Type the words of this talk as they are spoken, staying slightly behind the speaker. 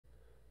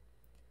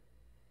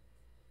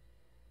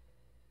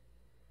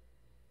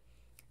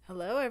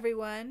Hello,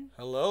 everyone.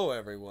 Hello,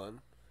 everyone.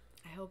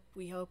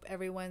 We hope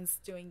everyone's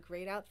doing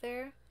great out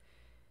there.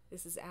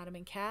 This is Adam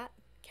and Kat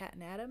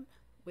and Adam,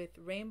 with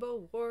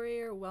Rainbow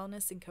Warrior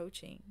Wellness and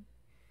Coaching.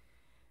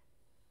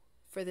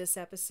 For this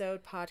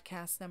episode,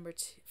 podcast number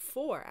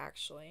 4,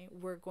 actually,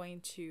 we're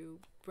going to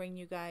bring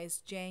you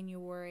guys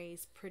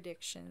January's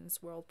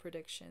predictions, world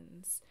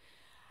predictions.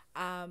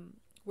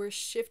 We're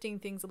shifting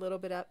things a little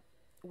bit up,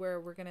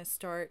 where we're going to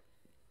start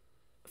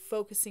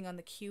focusing on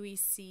the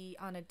QEC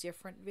on a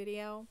different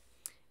video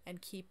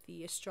and keep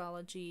the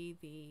astrology,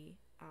 the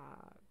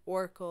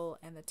oracle,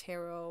 and the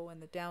tarot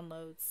and the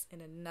downloads in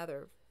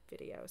another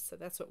video. So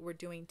that's what we're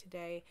doing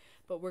today.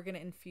 But we're going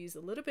to infuse a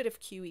little bit of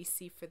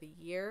QEC for the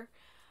year,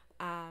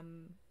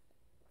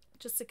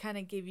 just to kind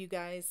of give you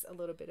guys a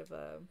little bit of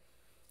a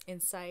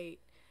insight.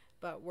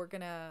 But we're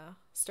going to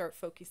start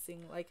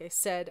focusing, like I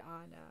said,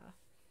 on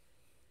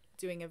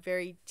doing a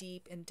very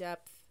deep,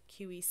 in-depth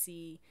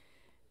QEC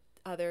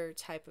other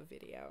type of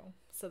video.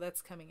 So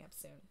that's coming up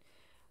soon.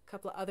 A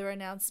couple of other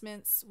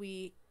announcements.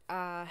 We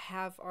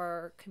have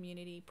our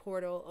community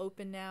portal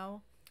open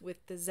now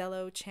with the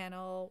Zello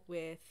channel,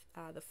 with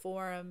the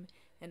forum,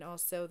 and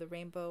also the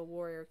Rainbow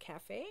Warrior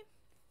Cafe.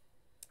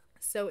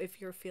 So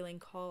if you're feeling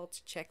called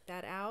to check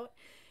that out,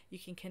 you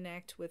can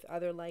connect with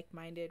other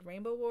like-minded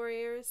Rainbow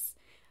Warriors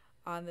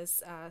on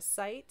this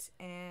site,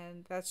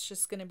 and that's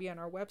just going to be on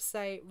our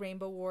website,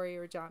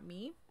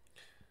 rainbowwarrior.me.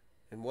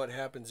 And what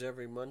happens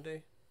every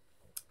Monday?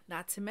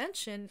 Not to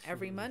mention,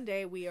 every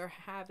Monday we are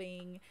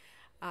having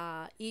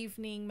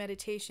evening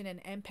meditation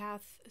and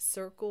empath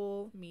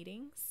circle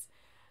meetings,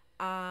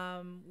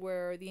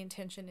 where the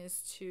intention is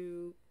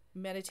to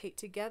meditate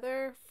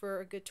together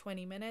for a good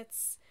 20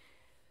 minutes,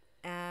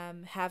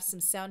 have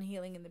some sound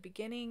healing in the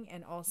beginning,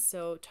 and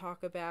also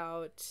talk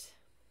about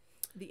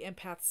the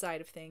empath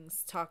side of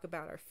things, talk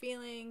about our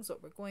feelings,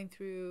 what we're going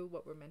through,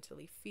 what we're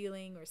mentally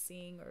feeling or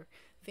seeing or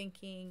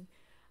thinking.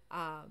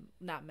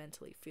 Not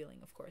mentally feeling,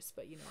 of course,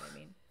 but you know what I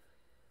mean.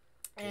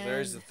 And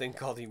there's a thing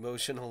called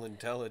emotional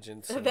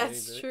intelligence. So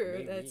that's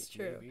true. That's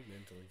true. Maybe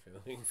mentally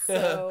feeling.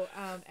 So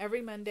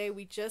every Monday,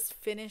 we just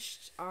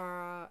finished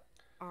our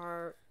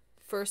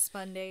first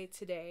Monday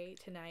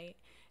tonight,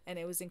 and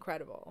it was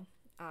incredible.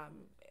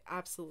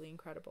 Absolutely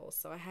incredible.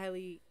 So I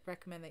highly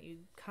recommend that you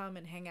come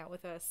and hang out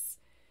with us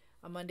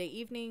on Monday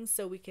evening,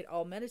 so we could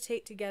all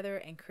meditate together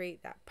and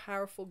create that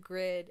powerful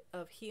grid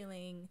of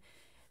healing,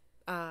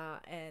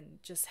 and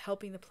just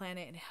helping the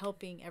planet and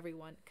helping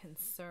everyone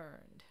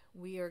concerned.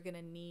 We are going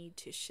to need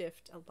to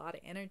shift a lot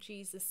of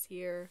energies this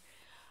year.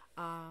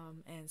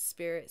 And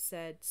Spirit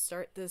said,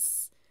 start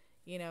this,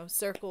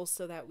 circle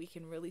so that we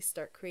can really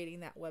start creating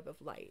that web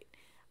of light.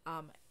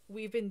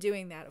 We've been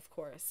doing that, of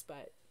course,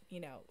 but,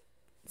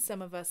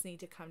 some of us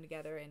need to come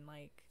together and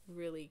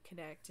really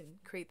connect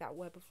and create that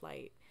web of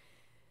light.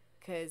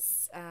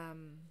 Because,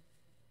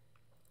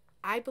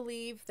 I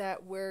believe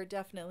that we're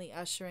definitely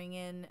ushering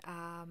in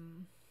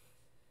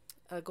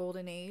a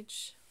golden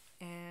age,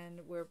 and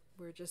we're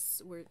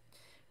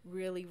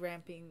really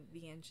ramping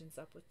the engines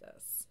up with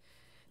this.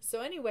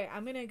 So anyway,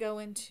 I'm going to go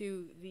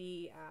into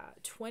the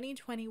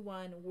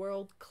 2021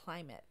 World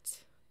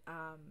Climate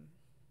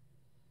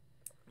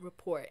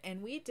report,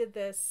 and we did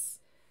this,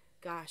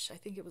 gosh, I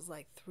think it was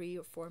 3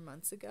 or 4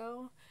 months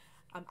ago.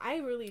 I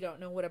really don't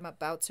know what I'm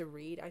about to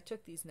read. I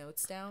took these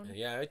notes down.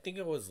 Yeah, I think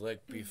it was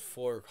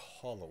before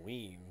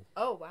Halloween.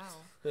 Oh, wow.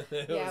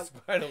 It was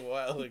quite a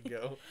while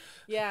ago.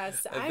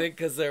 Yes. I think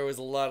because there was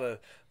a lot of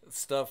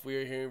stuff we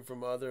were hearing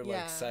from other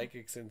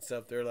psychics and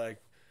stuff. They're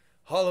like,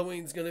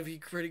 Halloween's going to be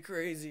pretty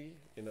crazy.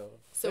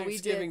 So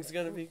Thanksgiving's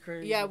going to be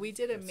crazy. Yeah, we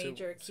did a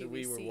major QVC. So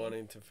we were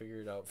wanting to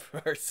figure it out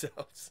for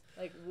ourselves.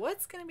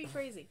 What's going to be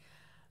crazy?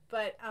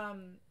 But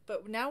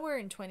now we're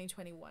in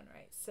 2021,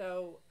 right?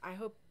 So I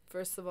hope,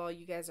 first of all,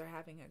 you guys are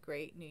having a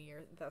great new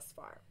year thus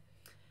far.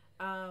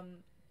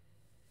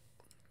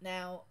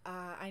 Now,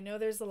 I know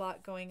there's a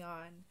lot going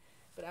on,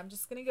 but I'm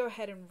just going to go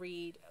ahead and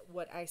read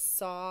what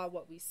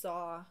we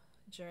saw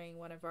during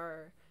one of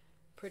our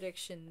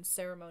prediction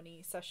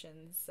ceremony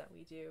sessions that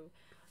we do.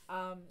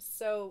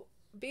 So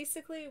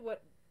basically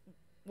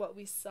what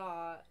we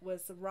saw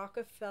was the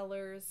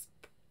Rockefellers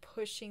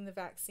pushing the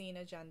vaccine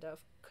agenda of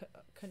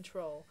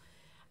control.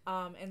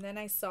 And then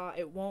I saw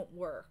it won't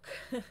work.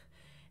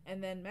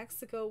 And then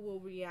Mexico will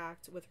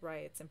react with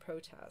riots and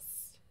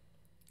protests.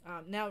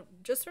 Now,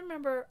 just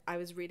remember, I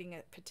was reading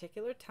a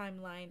particular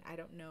timeline. I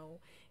don't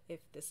know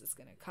if this is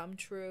going to come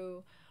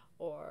true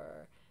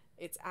or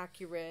it's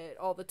accurate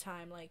all the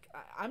time.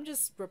 I'm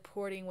just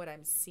reporting what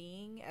I'm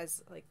seeing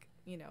as, a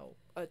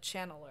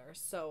channeler.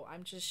 So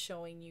I'm just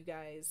showing you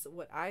guys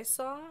what I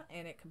saw,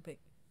 and it can,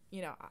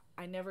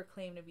 I never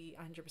claim to be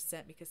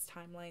 100% because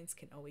timelines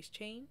can always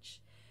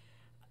change.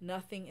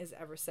 Nothing is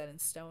ever set in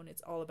stone.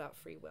 It's all about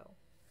free will.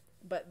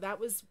 But that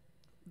was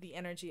the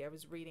energy I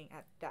was reading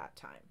at that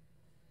time.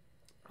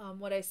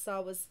 What I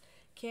saw was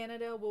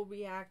Canada will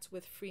react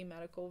with free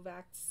medical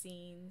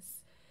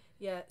vaccines.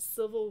 Yeah,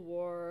 civil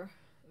war,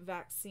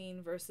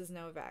 vaccine versus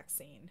no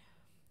vaccine.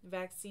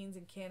 Vaccines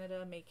in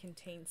Canada may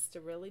contain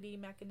sterility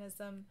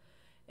mechanism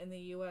In the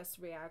U.S.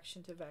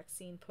 reaction to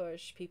vaccine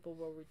push, people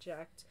will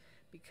reject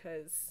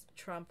because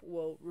Trump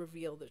will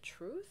reveal the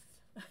truth.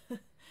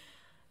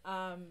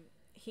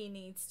 He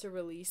needs to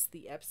release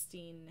the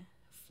Epstein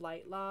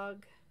flight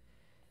log.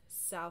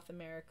 South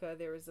America,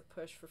 there is a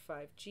push for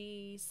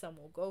 5G. Some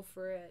will go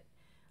for it.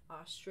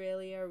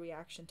 Australia,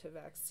 reaction to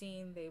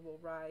vaccine, they will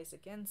rise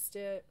against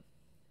it.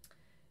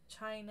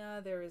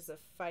 China, there is a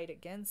fight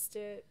against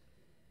it.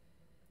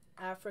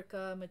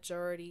 Africa,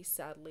 majority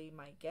sadly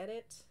might get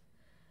it.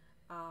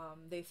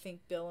 They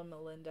think Bill and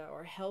Melinda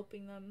are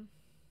helping them.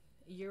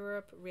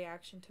 Europe,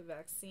 reaction to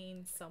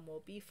vaccine, some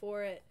will be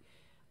for it,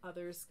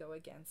 others go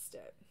against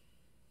it.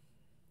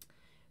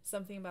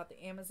 Something about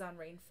the Amazon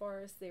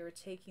rainforest, they were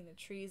taking the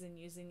trees and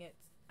using it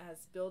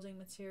as building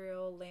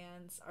material.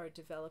 Lands are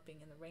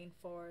developing in the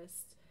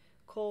rainforest.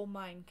 Coal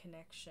mine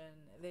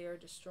connection, they are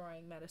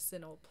destroying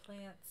medicinal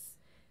plants,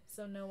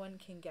 so no one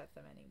can get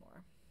them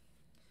anymore.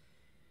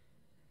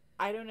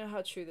 I don't know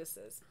how true this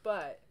is,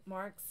 but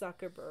Mark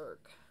Zuckerberg,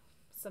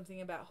 something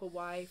about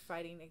Hawaii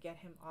fighting to get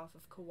him off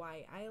of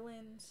Kauai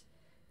Island.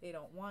 They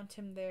don't want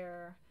him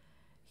there.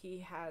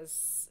 He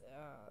has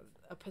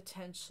a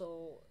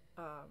potential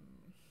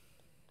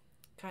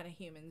kind of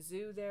human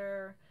zoo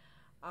there.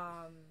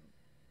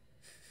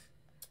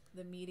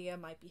 The media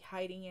might be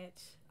hiding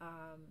it.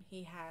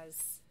 He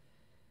has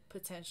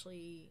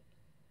potentially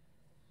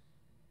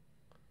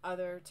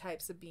other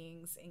types of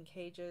beings in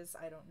cages.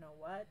 I don't know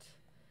what.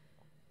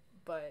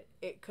 But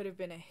it could have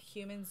been a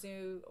human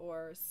zoo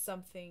or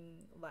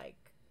something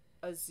like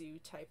a zoo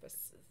type of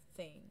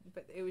thing.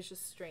 But it was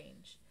just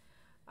strange.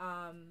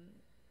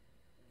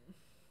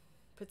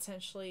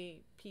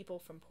 Potentially people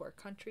from poor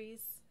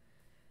countries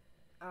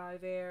are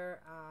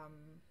there.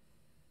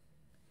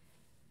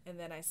 And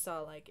then I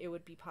saw like it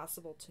would be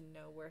possible to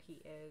know where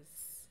he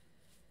is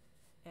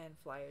and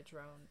fly a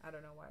drone. I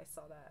don't know why I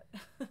saw that.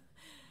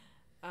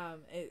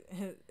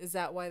 Is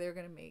that why they're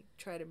gonna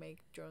try to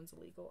make drones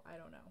illegal? I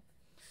don't know,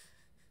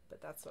 but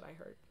that's what I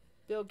heard.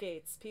 Bill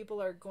Gates,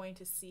 people are going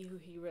to see who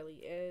he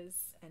really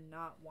is and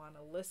not want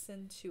to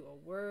listen to a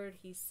word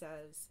he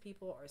says.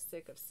 People are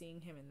sick of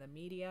seeing him in the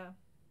media.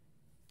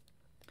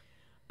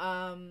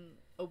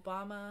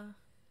 Obama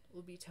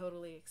will be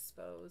totally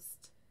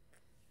exposed.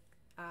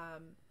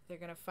 They're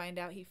going to find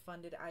out he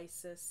funded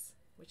ISIS,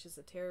 which is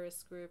a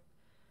terrorist group.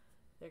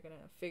 They're going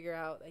to figure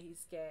out that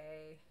he's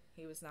gay.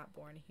 He was not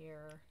born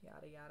here,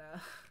 yada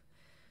yada.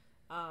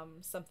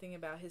 Something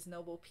about his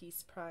Nobel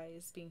Peace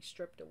Prize being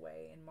stripped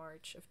away in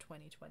March of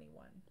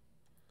 2021.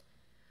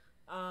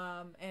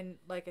 And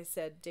like I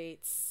said,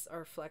 dates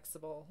are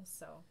flexible,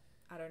 so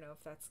I don't know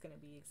if that's going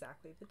to be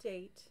exactly the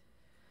date.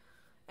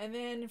 And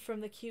then from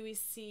the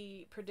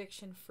QEC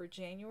prediction for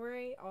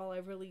January, all I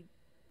really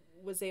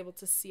was able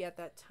to see at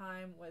that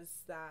time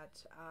was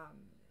that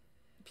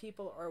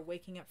people are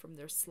waking up from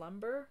their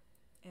slumber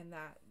and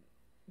that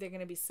they're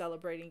going to be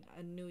celebrating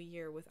a new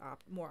year with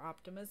more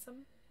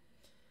optimism.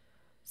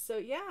 So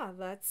yeah,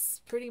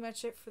 that's pretty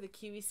much it for the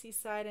QEC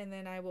side, and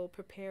then I will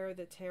prepare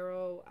the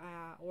tarot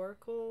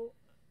oracle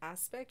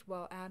aspect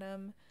while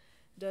Adam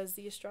does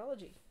the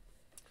astrology.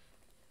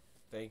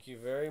 Thank you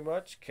very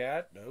much,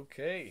 Kat.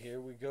 Okay, here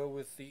we go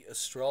with the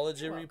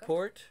astrology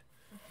report.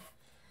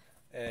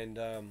 And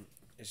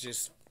it's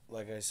just,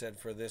 like I said,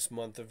 for this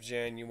month of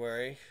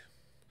January.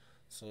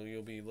 So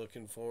you'll be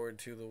looking forward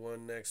to the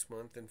one next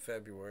month in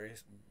February.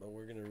 But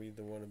we're going to read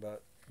the one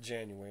about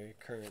January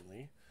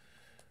currently.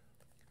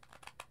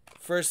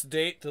 First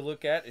date to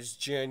look at is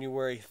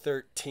January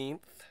 13th.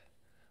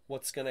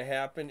 What's going to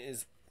happen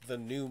is the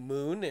new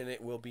moon, and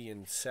it will be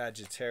in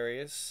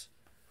Sagittarius.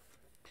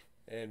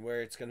 And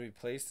where it's going to be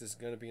placed is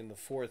going to be in the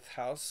 4th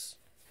house.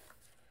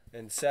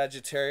 And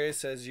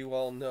Sagittarius, as you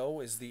all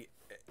know, is the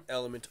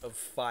element of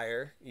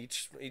fire.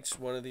 Each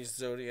one of these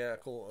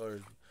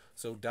zodiacal,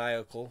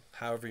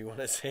 however you want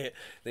to say it,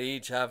 they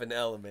each have an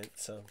element.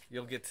 So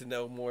you'll get to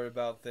know more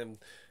about them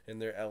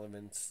and their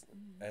elements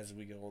as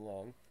we go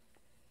along.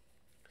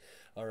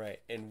 All right,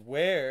 and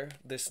where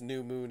this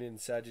new moon in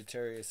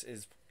Sagittarius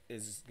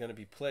is going to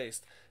be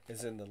placed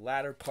is in the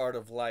latter part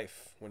of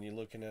life when you're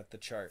looking at the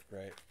chart,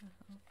 right?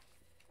 Uh-huh.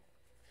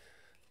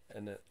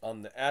 And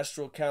on the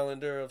astral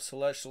calendar of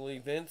celestial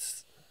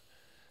events,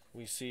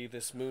 we see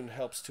this moon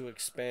helps to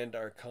expand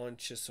our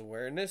conscious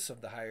awareness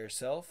of the higher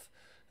self.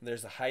 And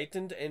there's a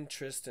heightened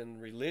interest in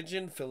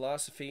religion,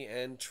 philosophy,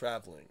 and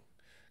traveling,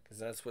 because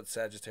that's what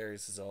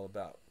Sagittarius is all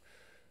about.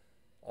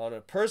 On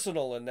a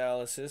personal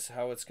analysis,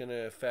 how it's going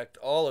to affect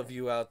all of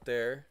you out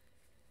there,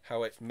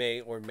 how it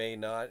may or may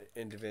not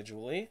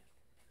individually,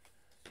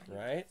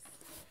 right?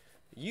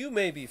 You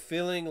may be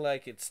feeling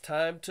like it's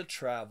time to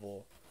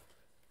travel.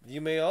 You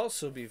may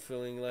also be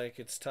feeling like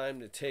it's time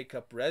to take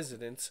up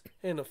residence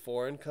in a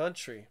foreign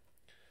country.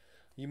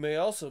 You may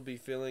also be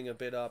feeling a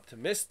bit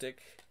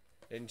optimistic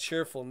and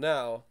cheerful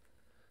now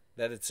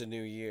that it's a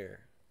new year.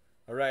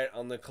 All right,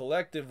 on the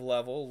collective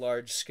level,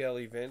 large-scale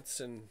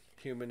events and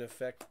human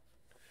effect,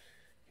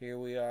 here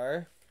we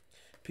are.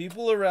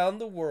 People around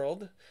the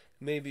world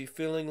may be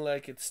feeling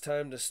like it's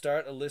time to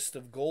start a list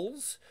of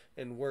goals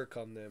and work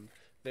on them.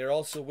 They are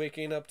also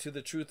waking up to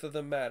the truth of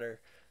the matter.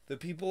 The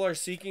people are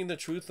seeking the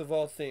truth of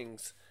all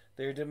things.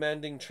 They are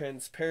demanding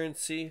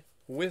transparency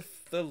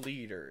with the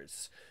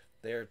leaders.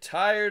 They are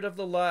tired of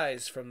the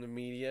lies from the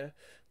media.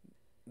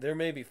 There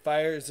may be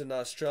fires in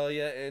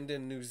Australia and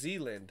in New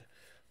Zealand.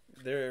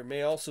 There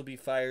may also be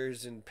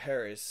fires in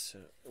Paris,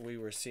 we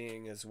were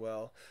seeing as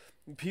well.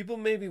 People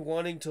may be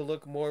wanting to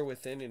look more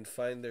within and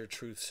find their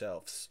true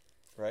selves,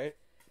 right?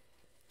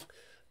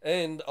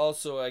 And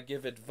also, I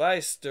give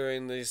advice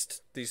during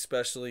these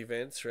special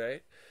events,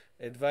 right?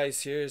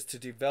 Advice here is to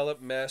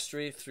develop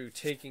mastery through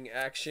taking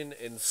action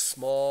in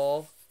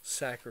small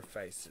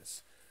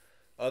sacrifices.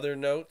 Other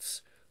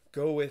notes: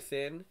 go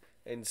within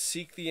and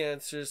seek the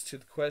answers to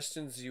the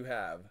questions you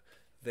have.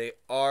 They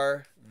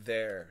are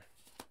there.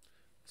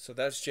 So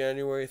that's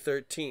January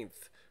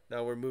 13th.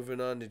 Now we're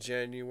moving on to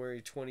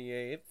January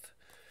 28th.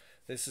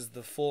 This is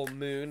the full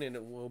moon, and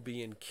it will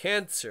be in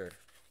Cancer.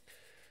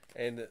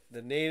 And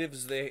the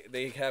natives,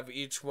 they have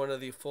each one of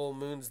the full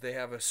moons, they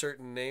have a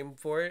certain name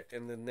for it.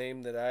 And the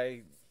name that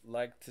I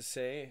like to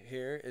say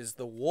here is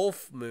the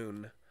wolf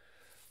moon.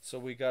 So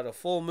we got a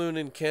full moon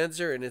in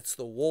Cancer, and it's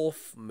the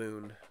wolf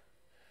moon.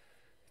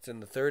 It's in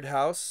the 3rd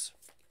house.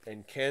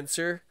 In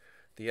Cancer,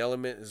 the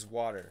element is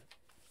water.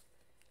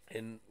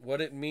 And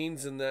what it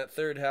means in that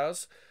 3rd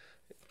house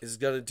is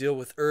going to deal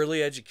with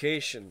early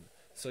education.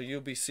 So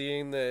you'll be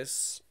seeing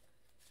this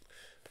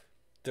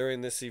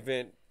during this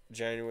event,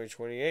 January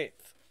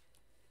 28th,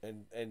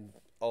 and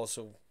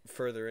also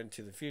further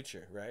into the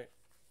future, right?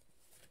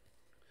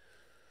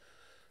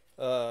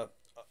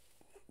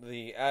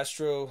 The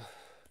astro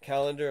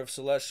calendar of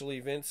celestial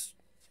events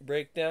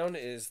breakdown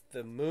is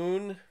the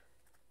moon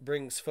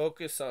brings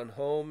focus on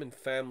home and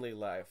family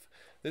life.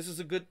 This is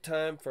a good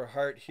time for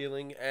heart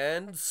healing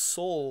and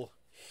soul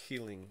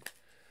healing.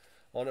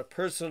 On a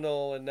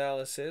personal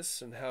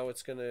analysis and how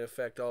it's going to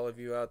affect all of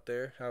you out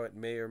there, how it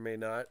may or may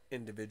not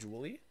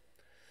individually.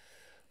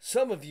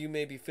 Some of you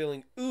may be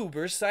feeling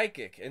uber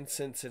psychic and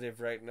sensitive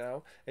right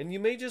now, and you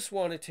may just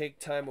want to take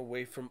time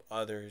away from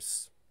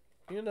others.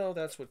 You know,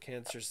 that's what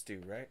Cancers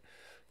do, right?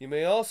 You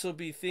may also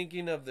be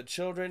thinking of the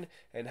children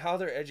and how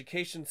their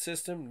education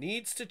system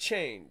needs to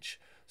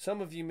change.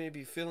 Some of you may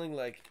be feeling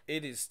like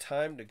it is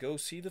time to go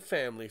see the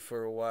family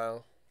for a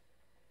while.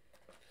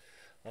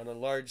 On a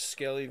large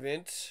scale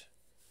event,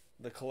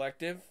 the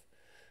collective,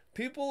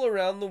 people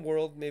around the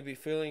world may be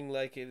feeling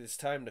like it is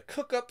time to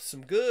cook up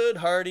some good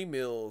hearty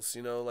meals,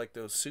 you know, like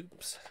those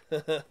soups.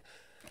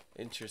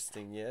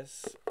 Interesting,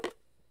 yes.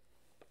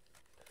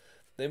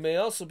 They may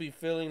also be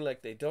feeling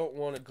like they don't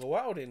want to go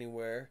out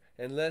anywhere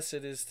unless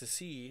it is to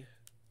see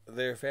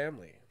their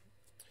family.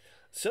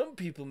 Some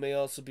people may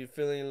also be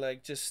feeling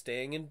like just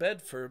staying in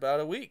bed for about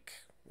a week.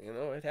 You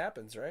know, it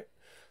happens, right?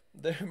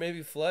 There may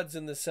be floods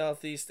in the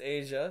Southeast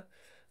Asia.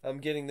 I'm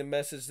getting the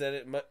message that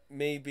it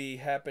may be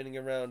happening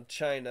around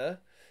China.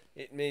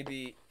 It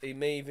may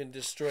even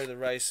destroy the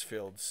rice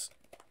fields.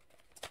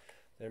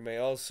 There may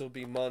also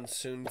be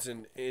monsoons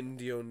in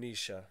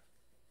Indonesia.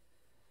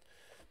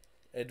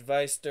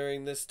 Advice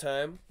during this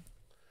time: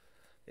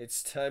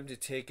 it's time to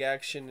take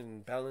action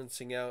in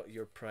balancing out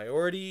your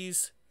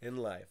priorities in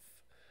life.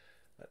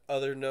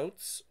 Other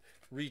notes: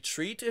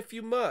 retreat if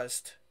you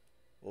must.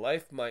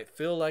 Life might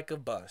feel like a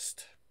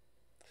bust.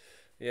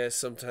 Yes,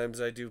 sometimes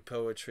I do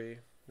poetry.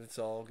 It's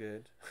all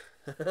good.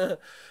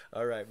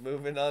 All right,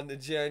 moving on to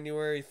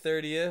January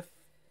 30th.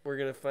 We're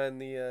going to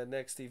find the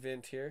next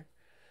event here.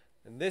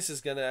 And this is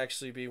going to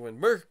actually be when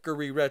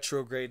Mercury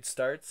retrograde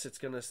starts. It's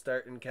going to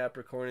start in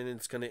Capricorn and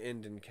it's going to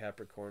end in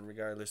Capricorn,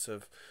 regardless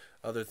of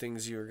other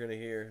things you're going to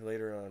hear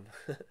later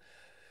on.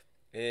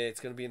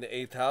 It's going to be in the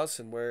 8th house,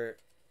 and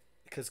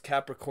because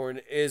Capricorn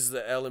is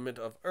the element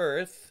of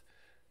Earth,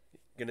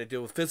 going to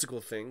deal with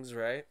physical things,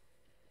 right?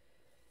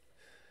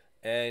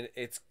 And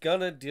it's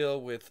going to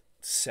deal with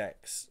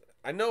sex.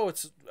 I know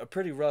it's a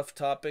pretty rough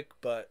topic,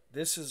 but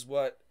this is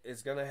what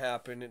is going to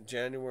happen in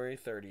January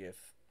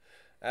 30th.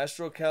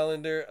 Astral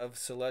calendar of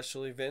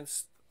celestial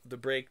events, the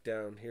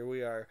breakdown. Here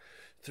we are.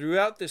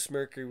 Throughout this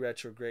Mercury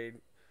retrograde,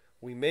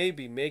 we may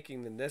be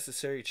making the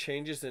necessary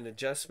changes and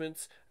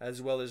adjustments,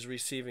 as well as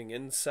receiving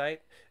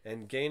insight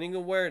and gaining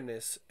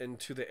awareness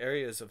into the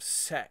areas of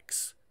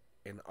sex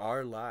in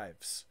our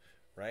lives,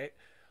 right?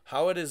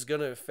 How it is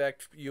going to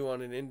affect you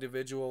on an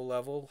individual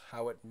level,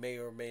 how it may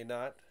or may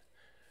not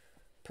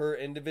per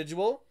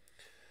individual.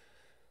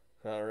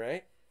 All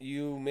right.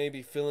 You may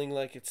be feeling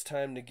like it's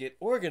time to get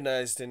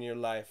organized in your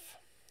life.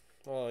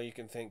 Well, you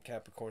can thank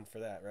Capricorn for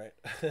that,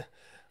 right?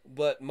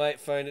 But might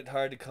find it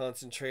hard to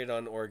concentrate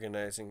on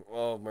organizing.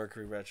 Oh,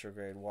 Mercury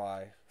retrograde,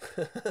 why?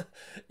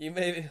 You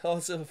may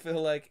also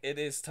feel like it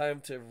is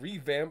time to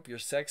revamp your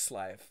sex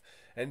life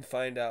and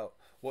find out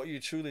what you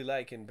truly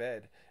like in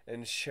bed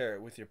and share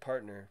it with your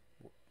partner.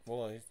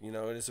 Well, you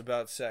know, it is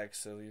about sex,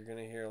 so you're going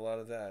to hear a lot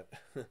of that.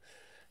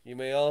 You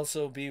may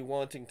also be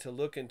wanting to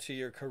look into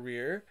your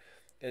career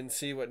and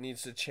see what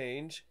needs to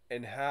change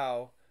and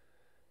how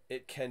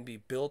it can be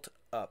built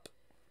up.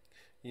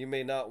 You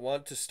may not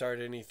want to start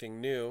anything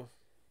new.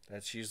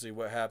 That's usually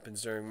what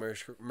happens during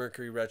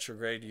Mercury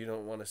retrograde. You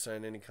don't want to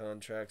sign any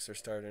contracts or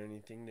start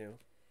anything new.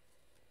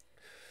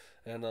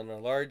 And on a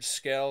large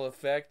scale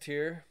effect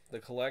here, the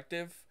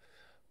collective,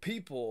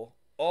 people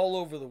all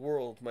over the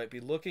world might be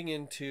looking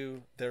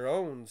into their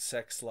own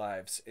sex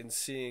lives and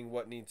seeing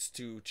what needs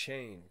to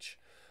change.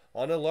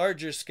 On a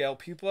larger scale,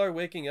 people are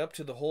waking up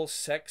to the whole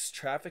sex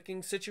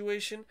trafficking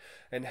situation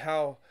and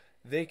how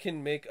they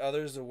can make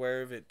others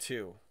aware of it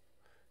too.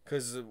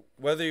 Because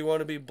whether you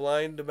want to be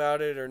blind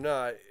about it or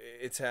not,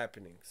 it's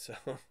happening. So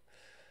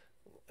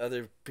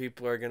other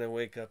people are going to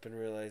wake up and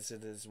realize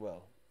it as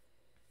well.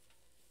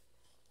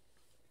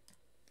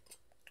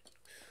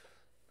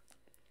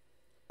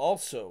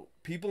 Also,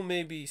 people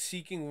may be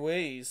seeking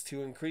ways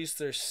to increase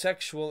their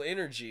sexual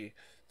energy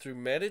through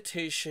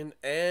meditation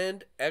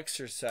and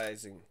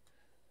exercising.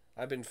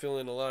 I've been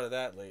feeling a lot of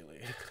that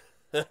lately.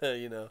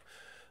 You know,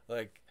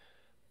 like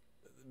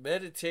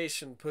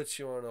meditation puts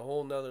you on a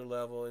whole nother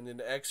level, and then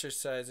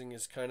exercising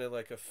is kind of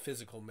like a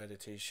physical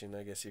meditation,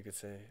 I guess you could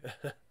say.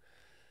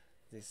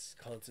 Just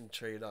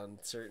concentrate on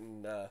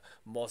certain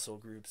muscle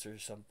groups or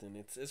something.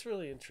 It's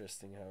really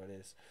interesting how it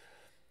is.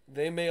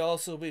 They may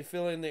also be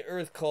feeling the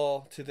earth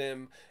call to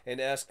them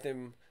and ask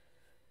them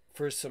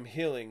for some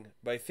healing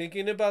by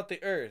thinking about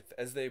the earth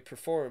as they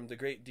perform the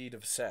great deed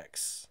of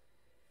sex.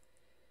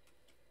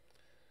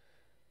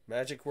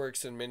 Magic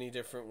works in many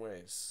different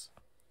ways.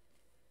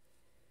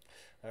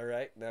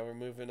 Alright, now we're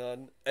moving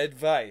on.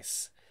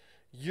 Advice.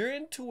 Your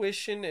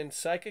intuition and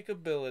psychic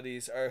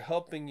abilities are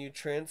helping you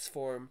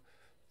transform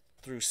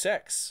through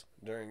sex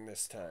during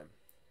this time.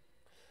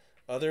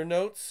 Other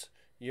notes.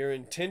 Your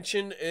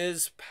intention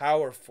is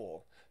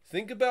powerful.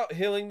 Think about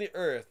healing the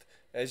earth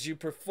as you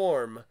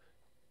perform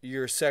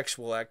your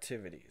sexual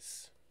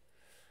activities.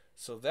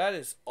 So that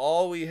is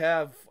all we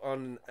have on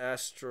an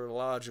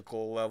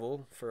astrological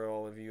level for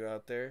all of you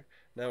out there.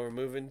 Now we're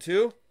moving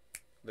to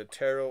the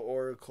Tarot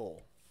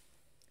Oracle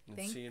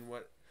and seeing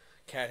what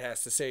Kat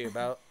has to say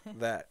about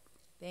that.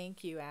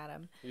 Thank you,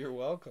 Adam. You're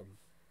welcome.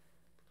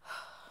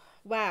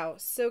 Wow.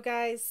 So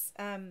guys,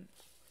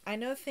 I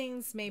know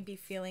things may be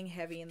feeling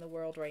heavy in the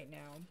world right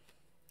now,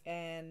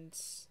 and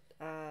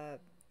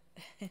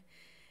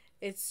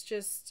it's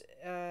just,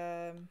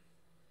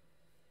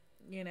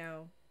 you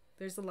know,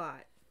 there's a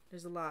lot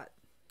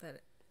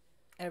that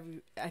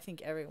I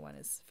think everyone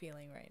is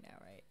feeling right now,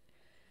 right?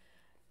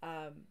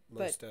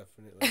 Most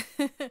definitely.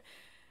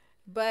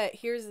 But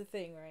here's the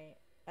thing, right?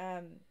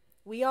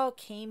 We all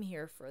came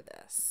here for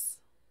this.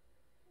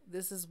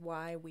 This is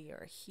why we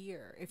are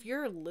here. If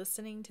you're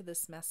listening to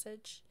this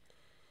message,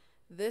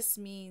 this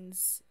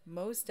means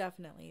most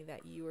definitely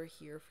that you are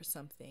here for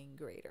something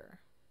greater.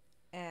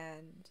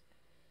 And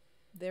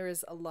there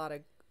is a lot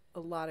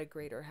of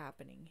greater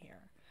happening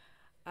here.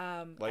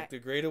 Like the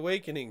Great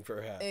Awakening,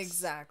 perhaps.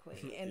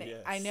 Exactly. And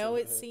Yes. I know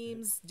it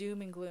seems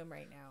doom and gloom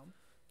right now.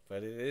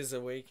 But it is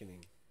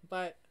awakening.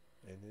 But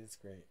it is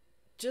great.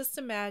 Just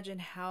imagine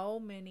how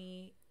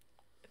many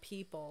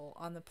people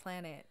on the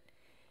planet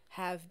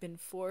have been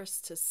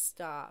forced to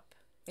stop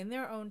in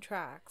their own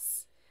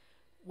tracks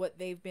what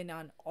they've been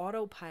on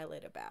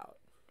autopilot about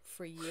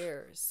for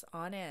years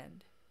on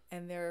end,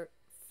 and they're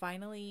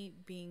finally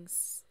being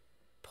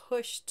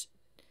pushed,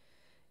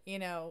 you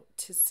know,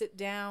 to sit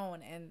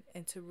down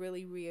and to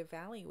really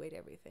reevaluate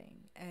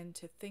everything and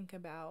to think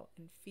about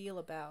and feel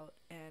about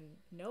and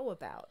know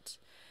about,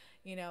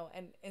 you know,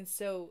 and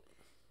so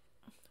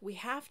we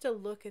have to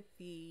look at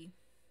the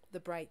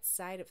bright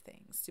side of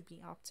things, to be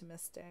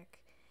optimistic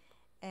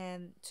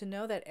and to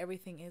know that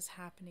everything is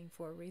happening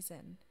for a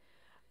reason.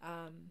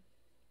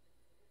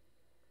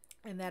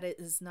 And that it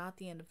is not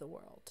the end of the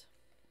world.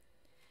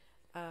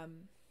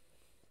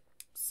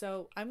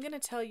 So I'm going to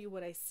tell you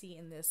what I see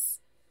in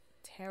this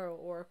Tarot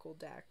Oracle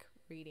deck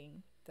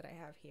reading that I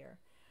have here,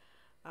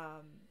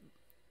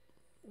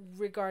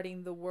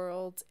 regarding the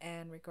world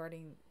and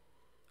regarding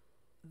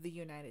the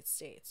United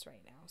States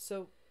right now.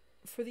 So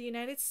for the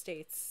United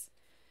States,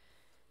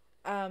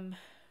 I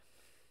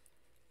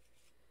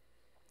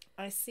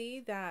see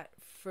that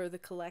for the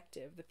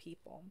collective, the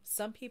people,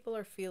 some people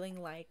are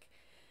feeling like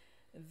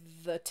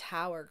the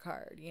Tower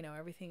card, you know,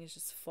 everything is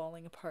just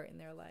falling apart in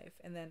their life.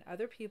 And then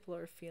other people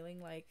are feeling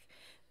like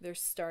they're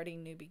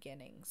starting new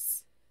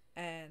beginnings.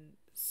 And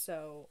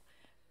so,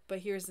 but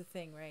here's the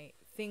thing, right?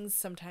 Things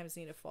sometimes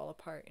need to fall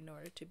apart in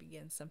order to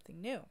begin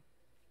something new.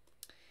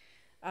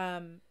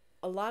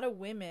 A lot of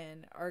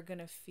women are going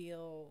to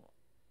feel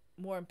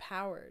more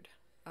empowered.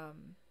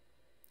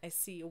 I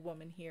see a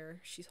woman here.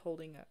 She's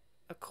holding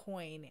a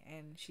coin,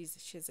 and she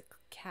has a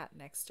cat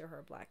next to her,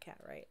 a black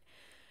cat, right?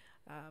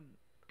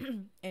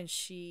 And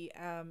she's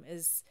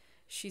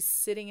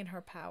sitting in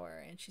her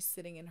power, and she's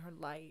sitting in her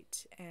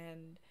light.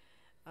 And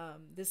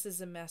this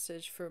is a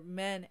message for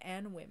men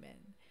and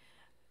women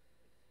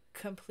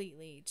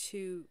completely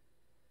to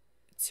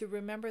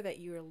remember that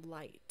you're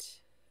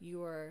light.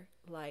 You're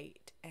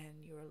light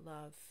and you're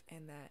love,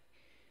 and that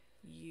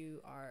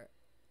you are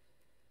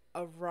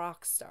a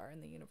rock star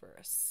in the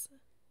universe.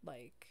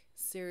 Like,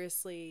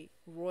 seriously,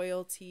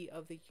 royalty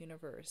of the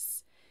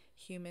universe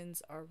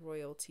Humans are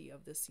royalty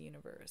of this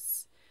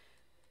universe.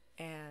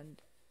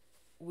 And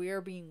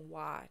we're being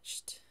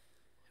watched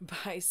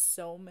by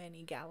so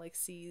many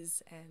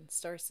galaxies and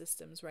star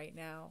systems right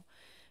now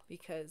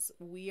because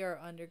we are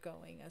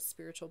undergoing a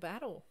spiritual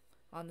battle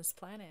on this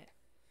planet.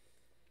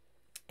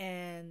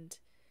 And,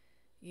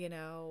 you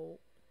know,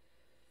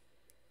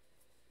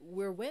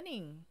 we're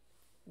winning.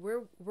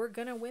 We're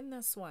going to win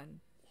this one.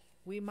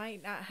 We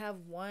might not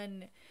have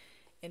won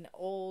in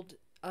old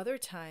other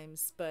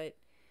times, but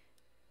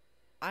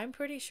I'm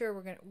pretty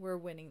sure we're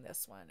winning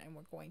this one, and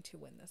we're going to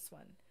win this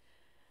one.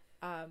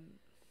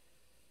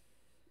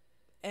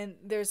 And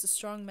there's a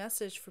strong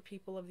message for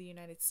people of the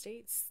United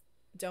States.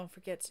 Don't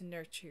forget to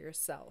nurture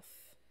yourself.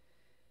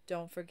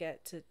 Don't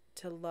forget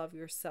to love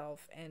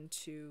yourself and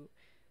to,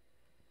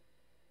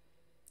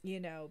 you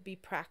know, be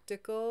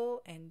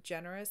practical and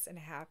generous and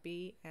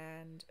happy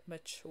and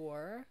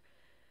mature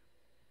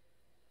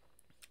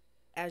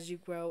as you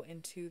grow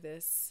into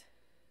this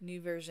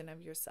new version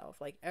of yourself.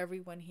 Like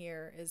everyone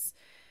here is,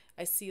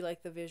 I see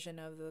like the vision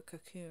of the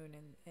cocoon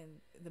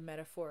and the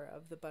metaphor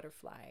of the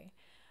butterfly.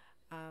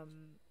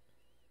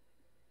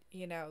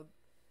 You know,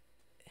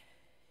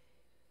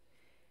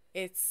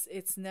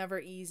 it's never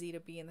easy to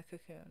be in the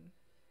cocoon.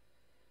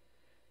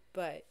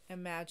 But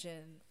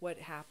imagine what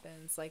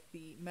happens, like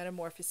the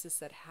metamorphosis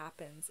that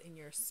happens in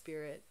your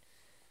spirit,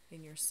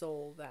 in your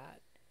soul,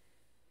 that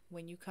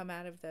when you come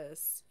out of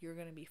this, you're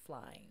going to be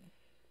flying.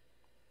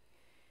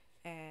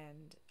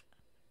 And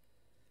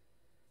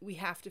we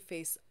have to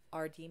face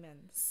our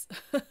demons.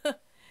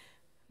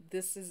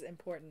 This is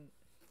important.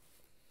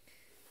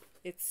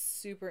 It's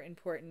super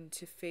important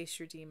to face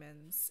your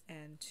demons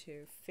and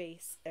to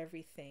face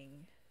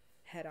everything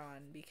head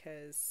on,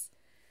 because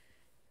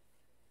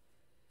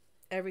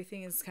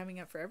everything is coming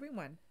up for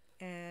everyone.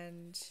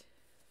 And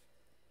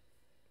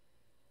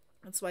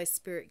that's why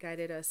Spirit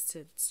guided us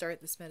to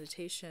start this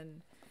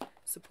meditation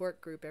support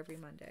group every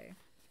Monday,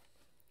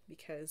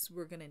 because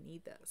we're going to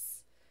need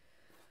this.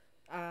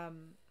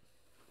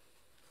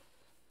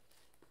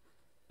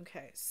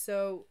 Okay,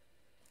 so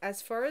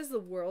as far as the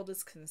world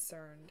is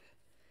concerned,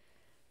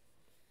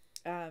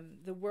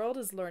 the world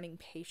is learning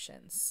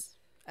patience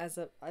as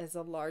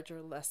a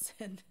larger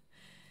lesson.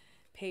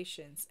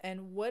 Patience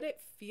and what it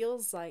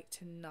feels like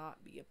to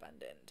not be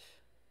abundant.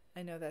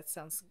 I know that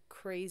sounds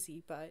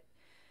crazy, but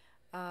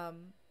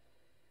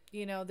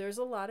you know, there's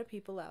a lot of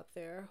people out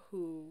there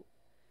who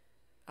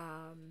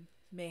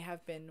may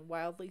have been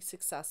wildly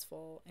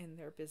successful in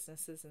their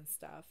businesses and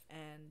stuff,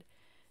 and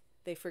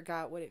they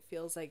forgot what it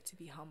feels like to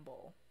be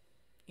humble,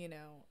 you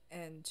know,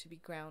 and to be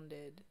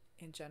grounded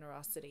in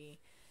generosity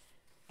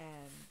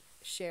and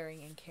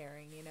sharing and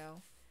caring, you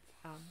know,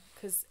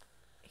 because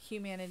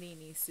humanity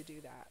needs to do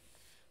that.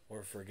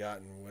 Or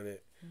forgotten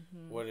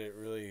what it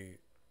really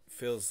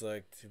feels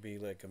like to be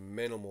like a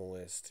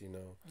minimalist, you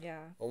know. Yeah.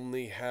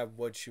 Only have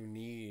what you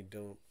need.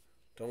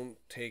 Don't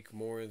take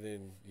more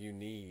than you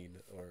need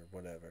or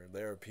whatever.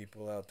 There are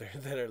people out there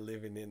that are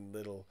living in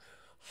little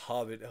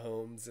hobbit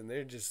homes and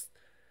they're just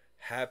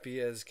happy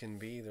as can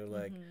be. They're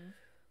like,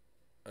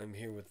 I'm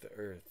here with the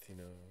earth, you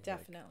know.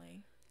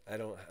 Definitely. Like,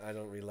 I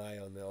don't rely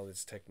on all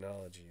this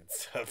technology and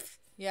stuff.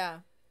 Yeah.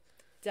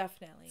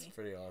 Definitely. It's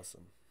pretty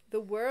awesome. The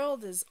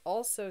world is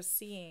also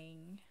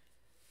seeing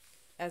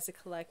as a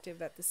collective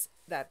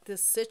that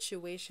this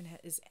situation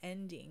is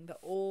ending. The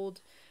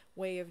old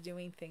way of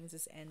doing things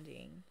is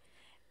ending.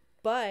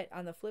 But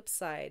on the flip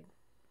side,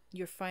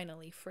 you're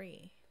finally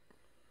free.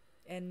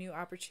 And new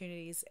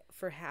opportunities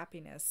for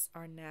happiness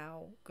are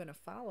now going to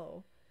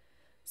follow.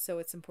 So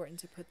it's important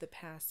to put the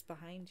past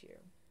behind you.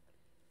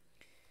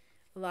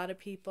 A lot of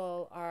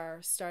people are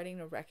starting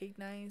to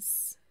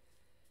recognize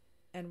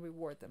and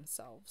reward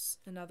themselves.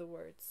 In other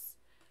words,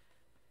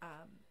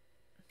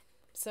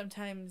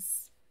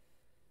 sometimes,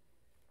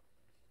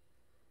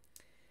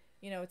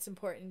 you know, it's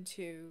important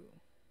to,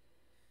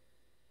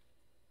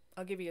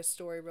 I'll give you a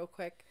story real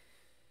quick.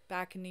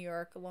 Back in New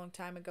York a long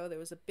time ago, there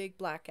was a big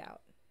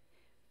blackout.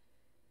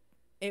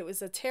 It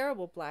was a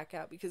terrible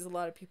blackout because a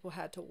lot of people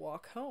had to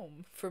walk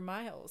home for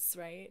miles,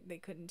 right? They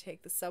couldn't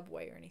take the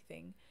subway or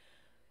anything.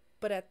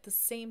 But at the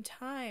same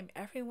time,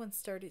 everyone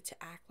started to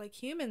act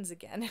like humans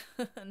again,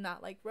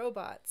 not like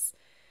robots,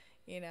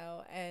 you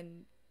know.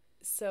 And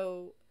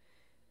so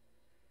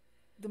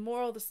the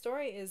moral of the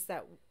story is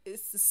that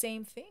it's the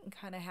same thing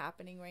kind of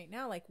happening right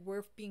now. Like,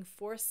 we're being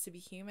forced to be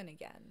human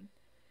again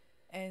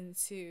and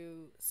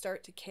to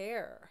start to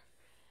care.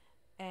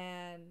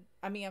 And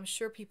I mean, I'm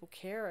sure people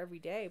care every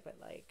day, but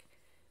like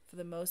for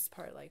the most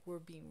part, like we're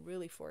being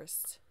really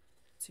forced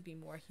to be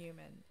more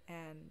human.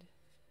 And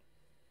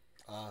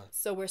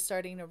so we're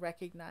starting to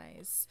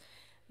recognize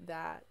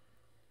that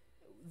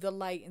the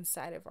light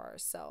inside of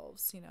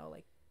ourselves, you know,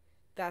 like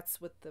that's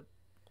what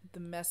the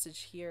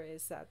message here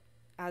is, that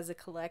as a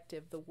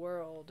collective, the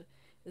world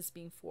is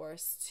being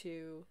forced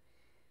to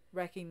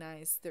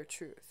recognize their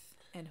truth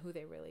and who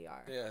they really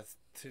are. Yeah,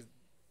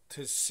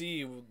 to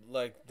see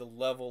like the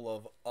level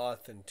of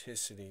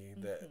authenticity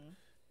that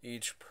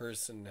each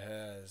person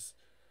has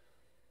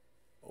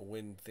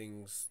when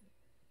things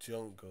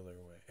don't go their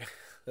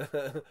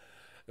way.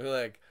 They're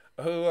like,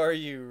 who are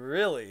you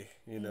really?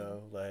 You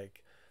know,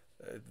 like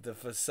the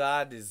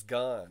facade is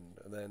gone.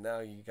 And then now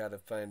you got to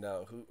find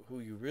out who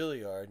you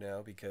really are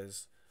now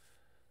because,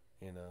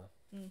 you know,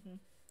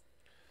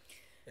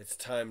 it's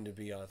time to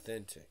be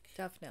authentic.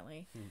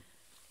 Definitely.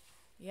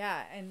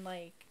 Yeah, and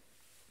like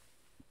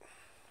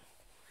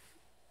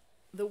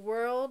the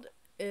world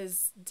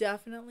is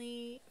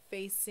definitely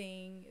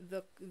facing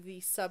the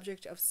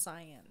subject of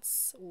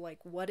science. Like,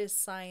 what is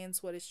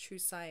science? What is true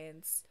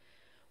science?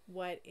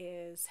 What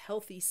is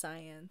healthy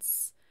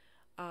science?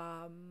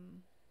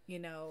 You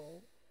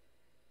know,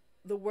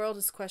 the world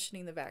is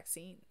questioning the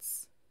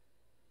vaccines.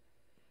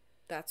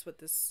 That's what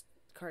this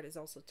card is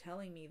also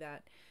telling me,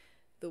 that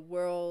the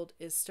world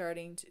is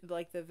starting to,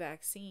 like, the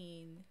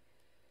vaccine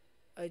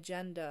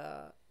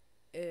agenda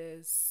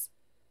is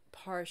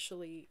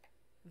partially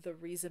the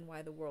reason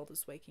why the world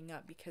is waking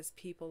up, because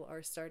people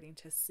are starting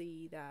to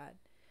see that,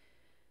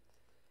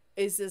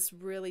 is this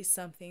really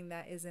something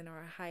that is in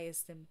our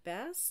highest and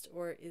best,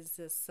 or is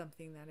this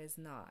something that is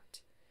not?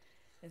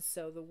 And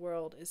so the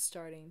world is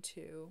starting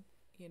to,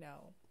 you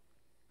know,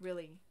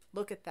 really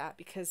look at that,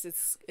 because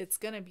it's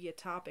going to be a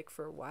topic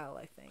for a while,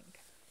 I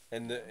think.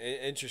 And the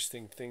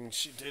interesting thing,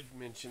 she did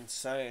mention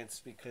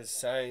science, because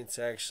science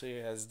actually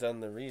has done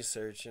the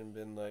research and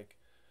been like,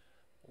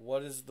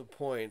 what is the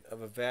point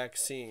of a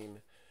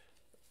vaccine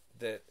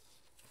that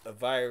a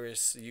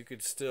virus, you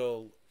could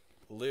still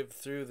live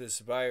through this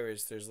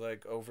virus? There's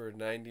like over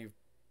 90%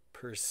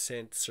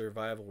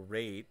 survival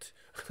rate.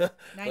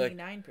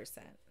 99%.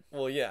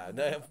 Well, yeah,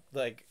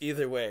 like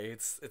either way,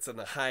 it's on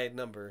a high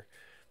number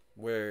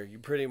where you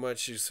pretty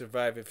much you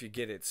survive if you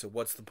get it. So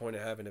what's the point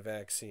of having a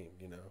vaccine,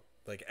 you know?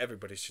 Like,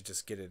 everybody should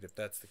just get it if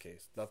that's the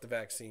case. Not the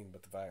vaccine,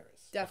 but the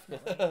virus.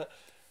 Definitely.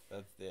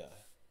 Yeah.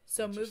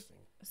 So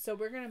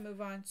we're going to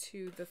move on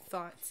to the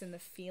thoughts and the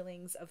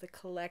feelings of the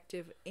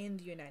collective in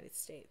the United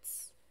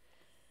States.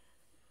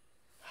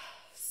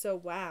 So,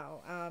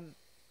 wow.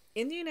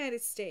 In the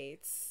United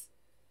States,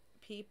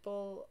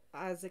 people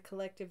as a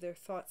collective, their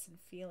thoughts and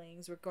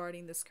feelings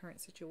regarding this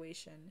current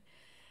situation,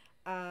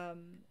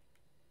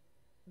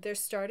 they're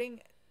starting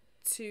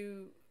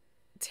to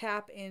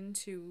tap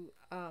into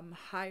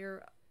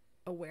higher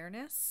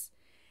awareness,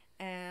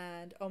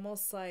 and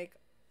almost like,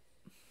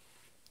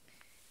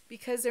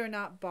 because they're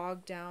not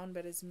bogged down,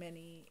 but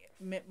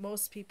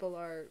most people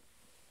are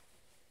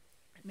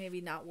maybe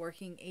not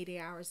working 80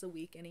 hours a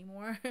week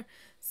anymore,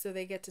 so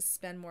they get to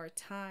spend more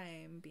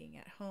time being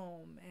at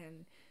home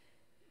and,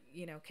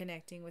 you know,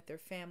 connecting with their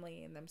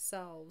family and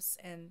themselves.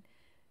 And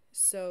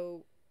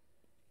so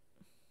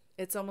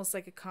it's almost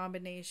like a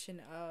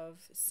combination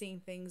of seeing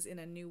things in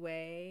a new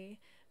way,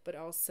 but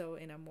also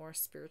in a more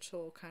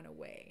spiritual kind of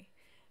way,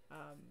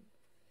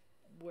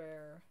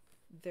 where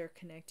they're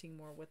connecting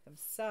more with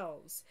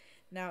themselves.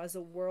 Now, as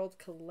a world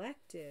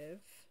collective,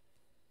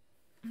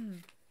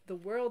 the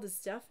world is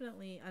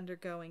definitely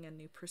undergoing a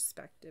new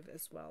perspective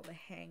as well, the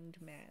Hanged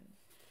Man.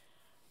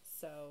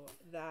 So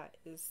that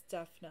is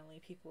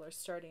definitely, people are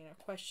starting to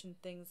question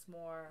things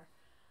more,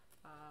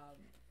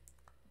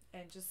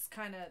 and just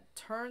kind of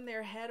turn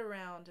their head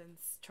around and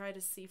try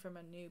to see from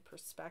a new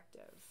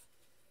perspective.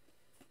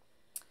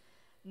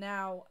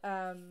 Now,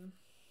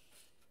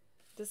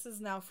 this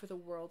is now for the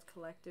world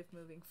collective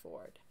moving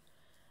forward.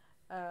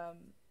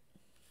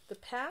 The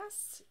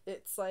past,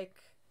 it's like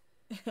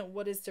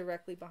what is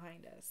directly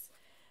behind us.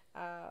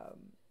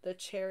 The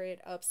Chariot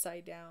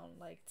upside down.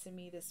 Like, to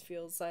me, this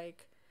feels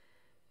like,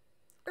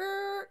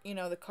 you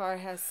know, the car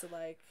has to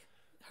like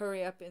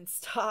hurry up and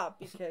stop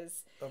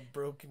because a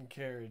broken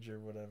carriage or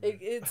whatever.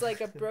 It's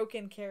like a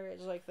broken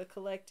carriage. Like, the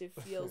collective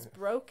feels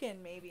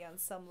broken maybe on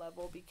some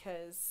level,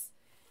 because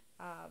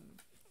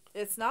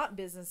it's not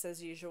business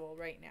as usual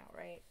right now,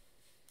 right?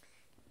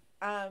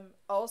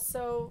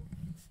 Also,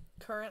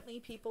 currently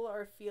people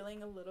are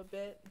feeling a little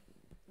bit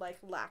like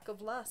lack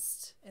of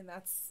lust, and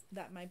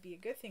that might be a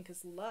good thing,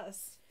 because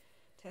lust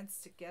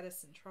tends to get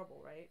us in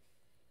trouble, right?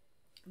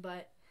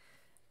 But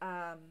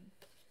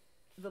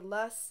the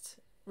lust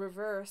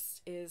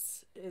reversed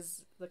is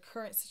the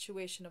current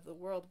situation of the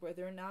world, where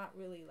they're not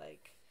really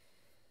like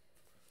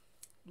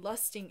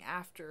lusting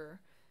after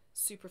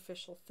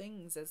superficial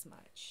things as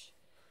much.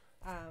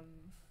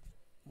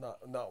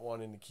 Not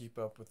wanting to keep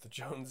up with the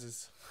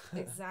Joneses.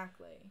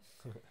 Exactly.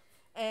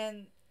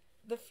 And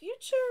the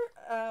future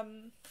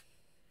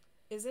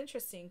is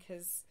interesting,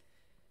 because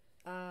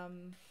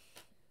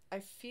I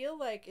feel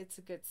like it's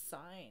a good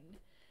sign,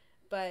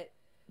 but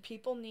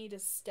people need to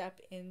step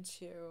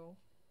into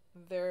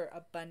their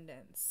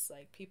abundance.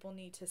 Like, people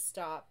need to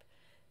stop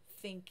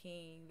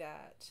thinking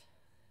that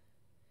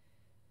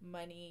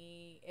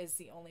money is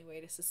the only way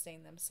to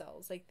sustain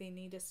themselves. Like, they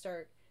need to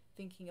start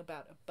thinking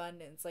about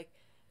abundance. Like,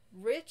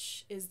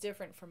 rich is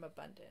different from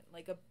abundant.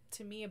 Like,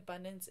 to me,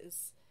 abundance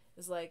is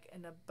like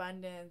an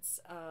abundance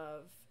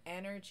of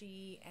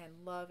energy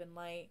and love and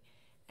light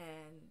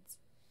and,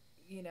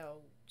 you know,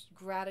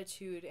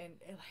 gratitude, and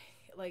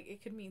like,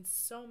 it could mean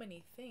so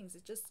many things.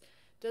 It just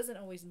doesn't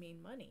always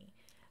mean money.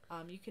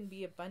 You can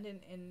be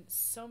abundant in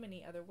so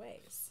many other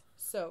ways.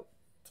 So,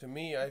 To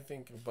me, I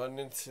think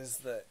abundance is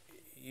that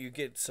you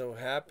get so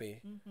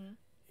happy, mm-hmm.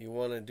 you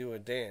want to do a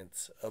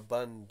dance, a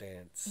bun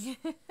dance.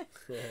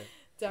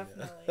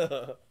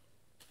 Definitely.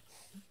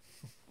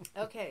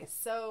 Okay,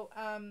 so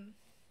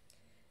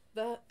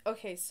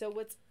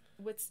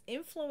what's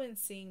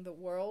influencing the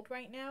world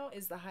right now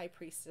is the High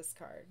Priestess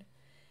card.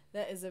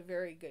 That is a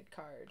very good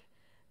card.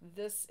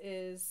 This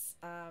is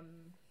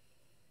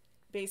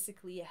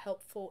basically a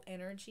helpful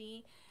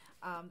energy.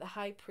 The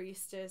High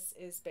Priestess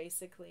is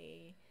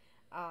basically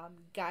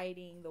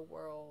guiding the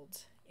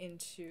world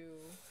into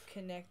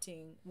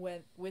connecting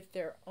with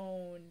their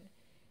own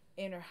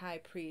inner high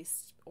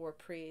priest or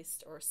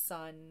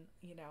sun,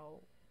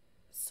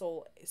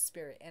 soul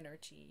spirit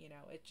energy.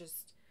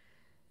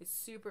 It's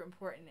super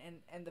important,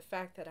 and the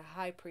fact that a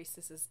high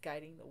priestess is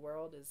guiding the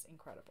world is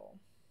incredible.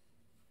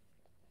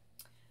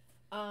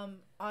 On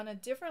a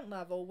different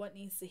level, what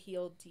needs to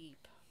heal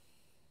deep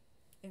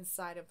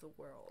inside of the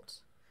world?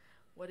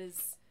 What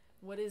is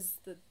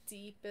the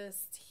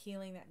deepest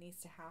healing that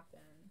needs to happen?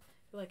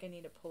 I feel like I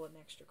need to pull an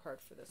extra card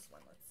for this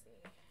one. Let's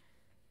see.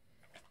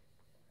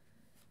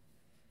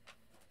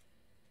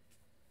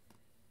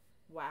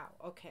 Wow.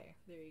 Okay,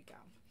 there you go.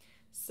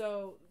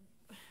 So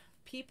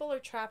people are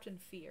trapped in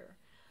fear.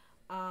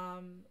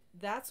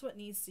 That's what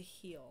needs to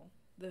heal.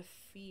 The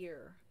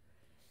fear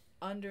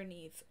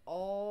underneath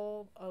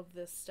all of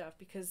this stuff,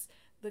 because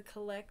the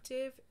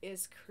collective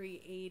is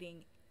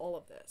creating all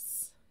of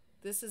this.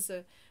 This is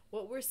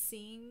what we're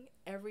seeing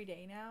every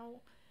day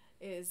now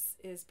is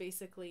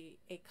basically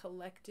a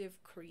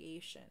collective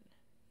creation.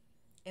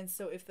 And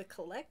so if the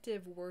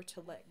collective were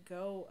to let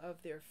go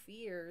of their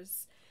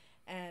fears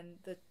and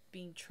the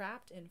being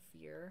trapped in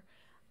fear,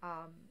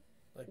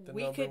 like the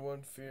number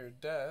one fear,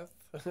 death.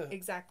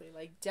 Exactly,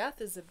 like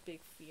death is a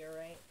big fear,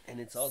 right? And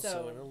it's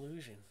also an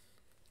illusion.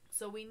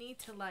 So we need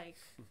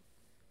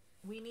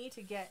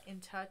to get in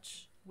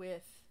touch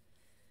with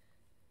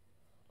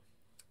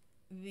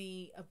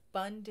the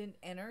abundant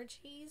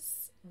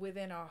energies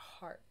within our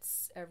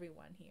hearts.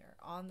 Everyone here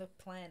on the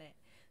planet,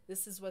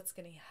 this is what's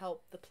going to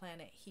help the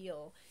planet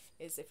heal,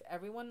 is if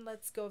everyone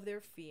lets go of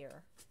their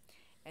fear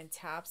and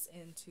taps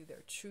into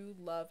their true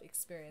love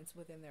experience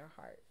within their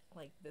heart.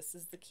 Like, this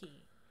is the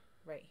key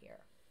right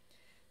here.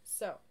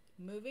 So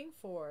moving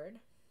forward,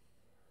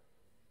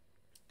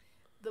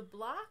 the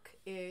block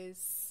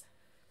is,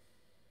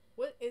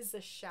 what is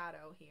the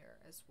shadow here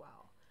as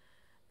well?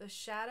 The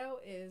shadow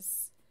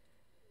is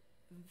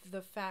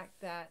the fact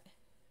that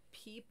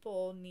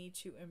people need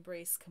to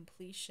embrace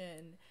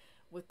completion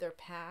with their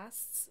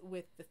pasts,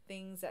 with the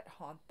things that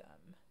haunt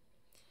them.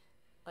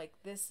 Like,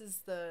 this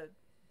is the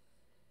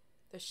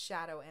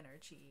shadow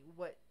energy.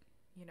 What,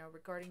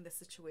 regarding the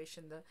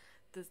situation,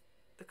 the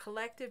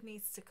collective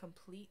needs to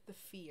complete the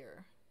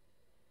fear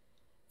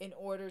in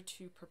order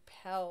to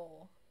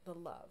propel the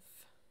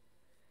love.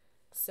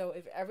 So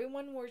if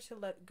everyone were to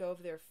let go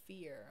of their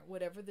fear,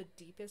 whatever the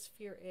deepest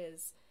fear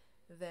is,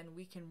 then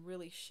we can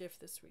really shift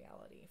this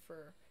reality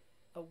for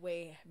a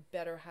way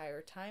better,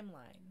 higher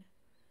timeline.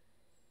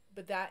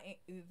 But that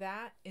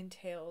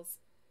entails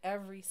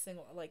every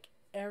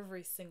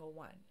single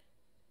one.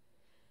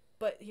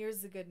 But here's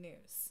the good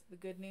news. The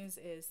good news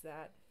is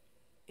that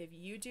if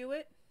you do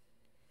it,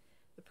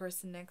 the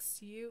person next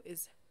to you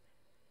is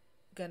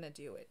gonna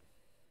do it.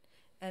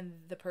 And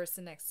the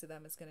person next to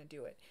them is gonna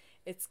do it.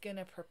 It's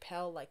gonna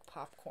propel like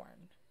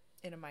popcorn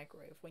in a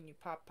microwave. When you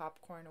pop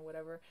popcorn or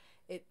whatever,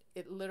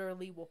 it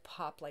literally will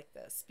pop like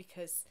this,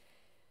 because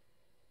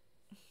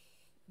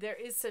there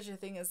is such a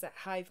thing as that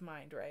hive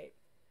mind, right?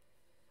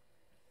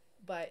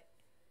 But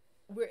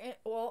we're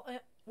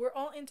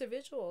all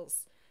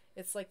individuals.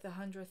 It's like the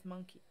 100th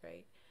monkey,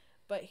 right?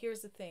 But here's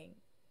the thing.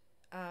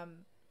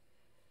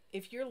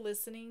 If you're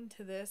listening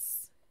to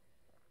this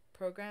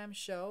program,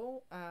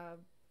 show,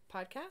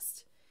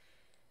 podcast,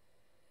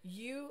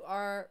 you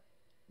are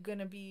going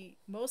to be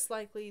most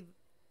likely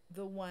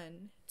the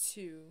one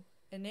to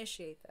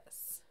initiate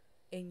this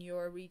in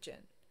your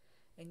region,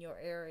 in your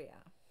area.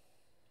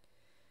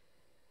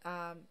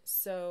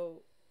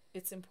 So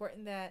it's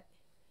important that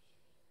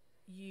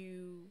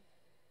you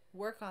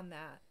work on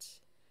that,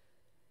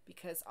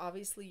 because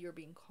obviously you're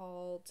being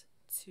called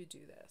to do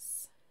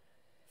this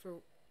for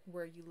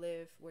where you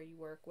live, where you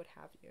work, what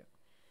have you.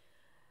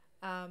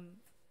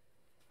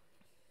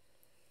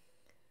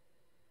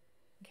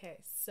 Okay,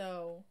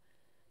 so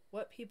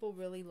what people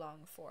really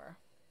long for.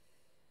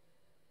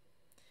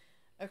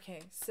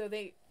 Okay, so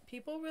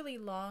people really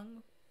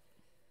long,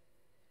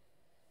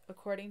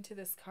 according to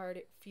this card,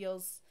 it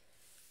feels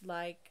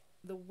like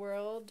the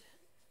world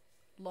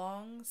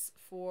longs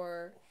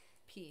for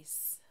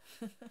peace.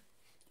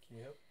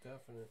 Yep,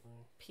 definitely.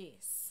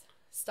 Peace.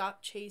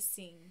 Stop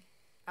chasing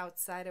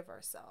outside of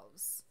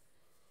ourselves.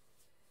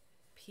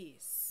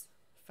 Peace.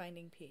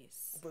 Finding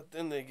peace. But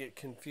then they get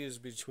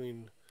confused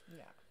between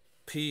Yeah.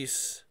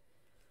 peace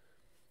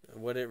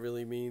what it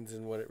really means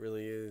and what it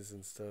really is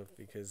and stuff,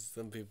 because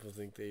some people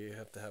think that you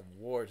have to have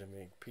war to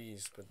make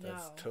peace, but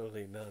that's No.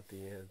 totally not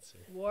the answer.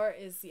 War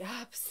is the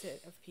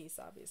opposite of peace,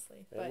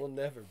 obviously. It will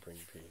never bring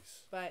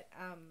peace. But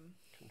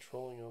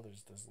controlling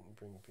others doesn't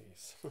bring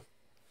peace.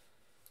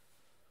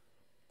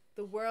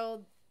 the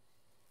world,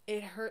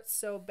 it hurts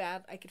so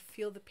bad. I could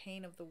feel the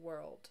pain of the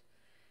world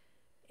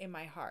in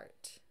my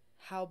heart.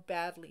 How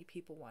badly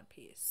people want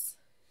peace.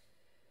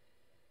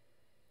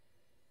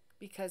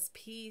 Because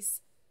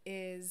peace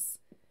is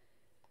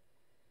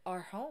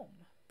our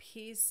home.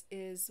 Peace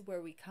is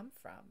where we come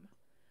from.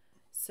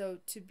 So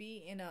to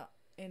be in a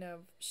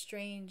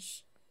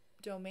strange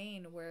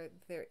domain where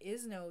there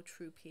is no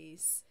true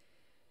peace,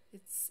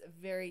 it's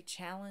very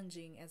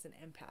challenging as an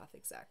empath.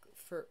 Exactly.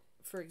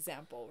 For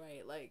example,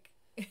 right? Like,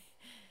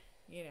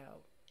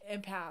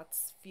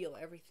 empaths feel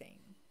everything.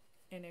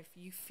 And if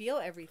you feel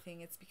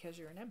everything, it's because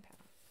you're an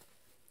empath.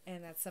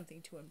 And that's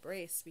something to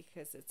embrace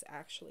because it's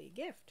actually a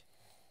gift.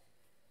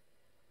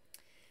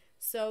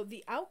 So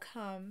the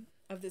outcome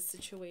of this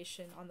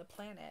situation on the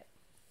planet,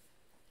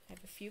 I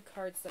have a few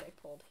cards that I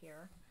pulled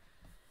here.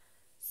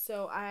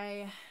 So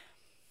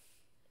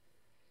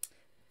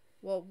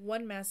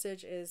one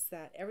message is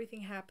that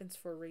everything happens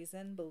for a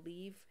reason.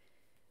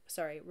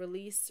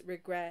 Release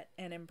regret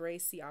and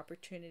embrace the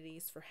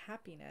opportunities for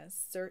happiness.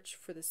 Search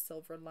for the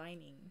silver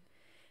lining.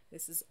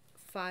 This is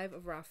 5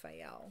 of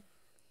Raphael.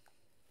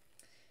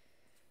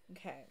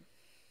 Okay.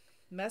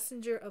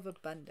 Messenger of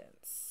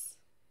abundance.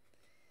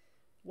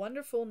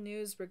 Wonderful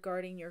news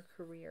regarding your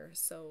career.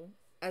 So,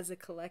 as a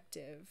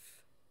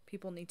collective,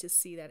 people need to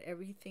see that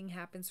everything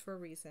happens for a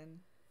reason.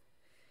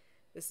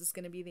 This is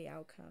going to be the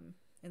outcome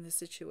in the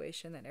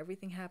situation, that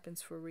everything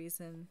happens for a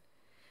reason,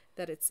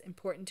 that it's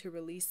important to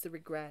release the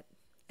regret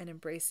and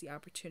embrace the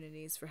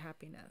opportunities for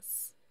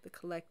happiness. The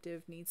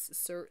collective needs to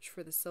search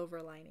for the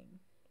silver lining.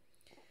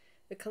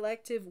 The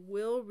collective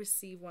will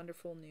receive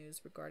wonderful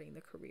news regarding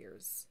the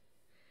careers.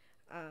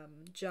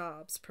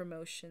 Jobs,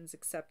 promotions,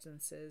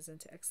 acceptances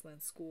into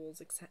excellent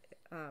schools,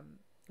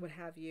 what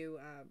have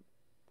you.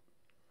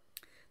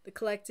 The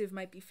collective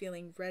might be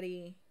feeling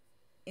ready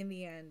in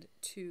the end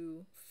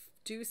to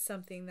do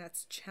something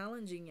that's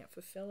challenging yet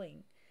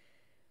fulfilling.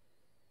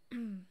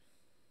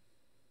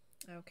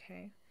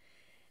 Okay.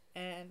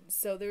 And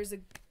so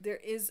there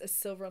is a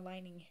silver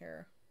lining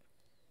here.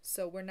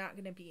 So we're not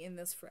going to be in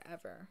this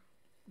forever.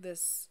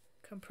 This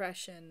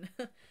compression.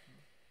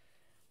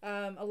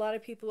 A lot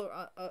of people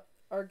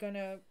are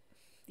gonna,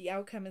 the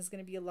outcome is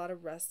going to be a lot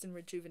of rest and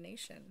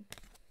rejuvenation.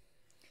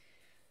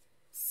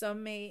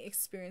 Some may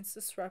experience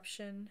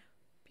disruption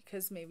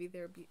because maybe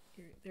they're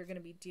going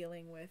to be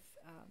dealing with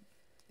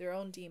their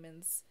own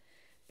demons,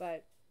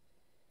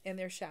 and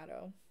their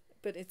shadow.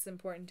 But it's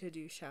important to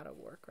do shadow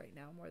work right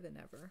now more than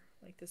ever.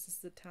 Like, this is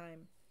the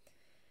time.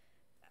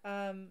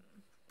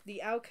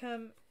 The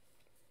outcome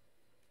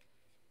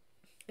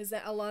is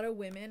that a lot of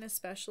women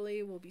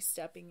especially will be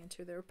stepping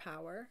into their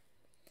power.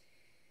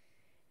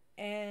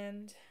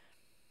 And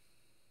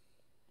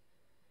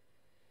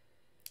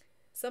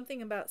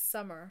something about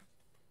summertime,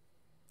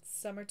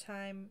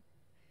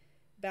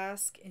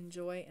 bask in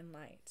joy and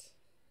light.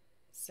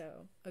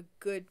 So a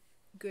good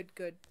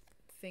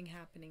thing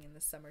happening in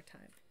the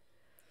summertime.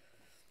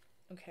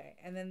 Okay,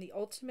 and then the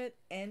ultimate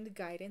end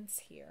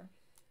guidance here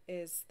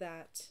is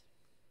that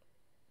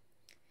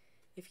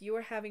if you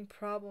are having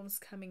problems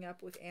coming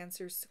up with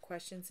answers to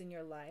questions in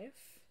your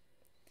life,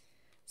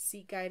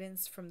 seek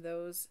guidance from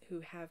those who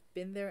have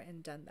been there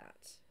and done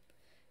that.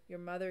 Your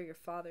mother, your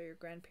father, your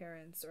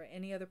grandparents, or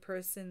any other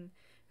person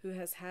who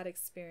has had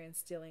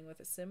experience dealing with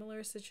a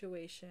similar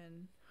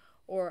situation,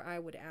 or I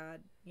would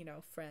add,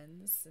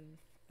 friends and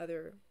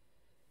other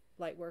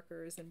light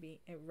workers and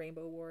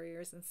rainbow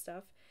warriors and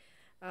stuff.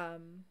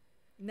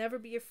 Never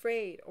be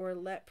afraid or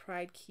let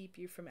pride keep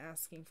you from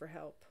asking for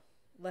help.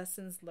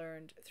 Lessons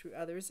learned through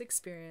others'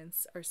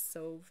 experience are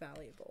so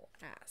valuable.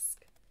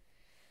 Ask.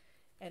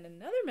 And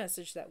another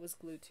message that was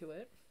glued to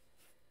it,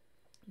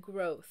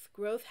 growth.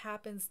 Growth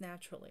happens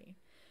naturally.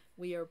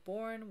 We are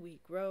born, we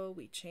grow,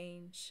 we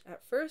change.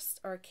 At first,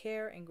 our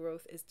care and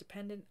growth is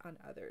dependent on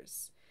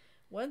others.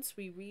 Once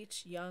we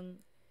reach young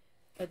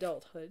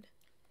adulthood,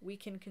 we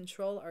can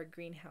control our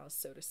greenhouse,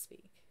 so to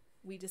speak.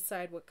 We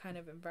decide what kind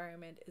of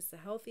environment is the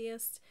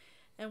healthiest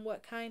and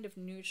what kind of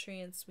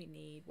nutrients we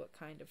need, what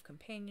kind of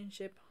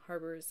companionship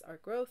harbors our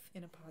growth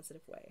in a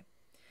positive way.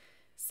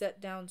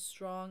 Set down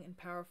strong and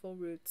powerful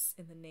roots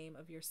in the name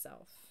of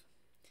yourself.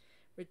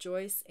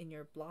 Rejoice in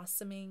your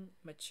blossoming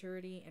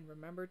maturity and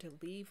remember to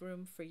leave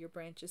room for your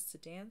branches to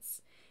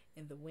dance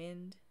in the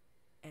wind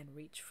and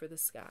reach for the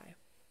sky.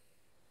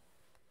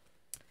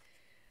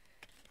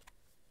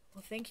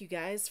 Well, thank you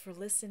guys for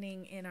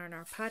listening in on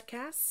our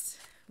podcast.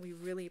 We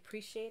really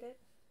appreciate it.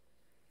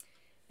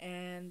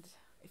 And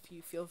if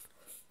you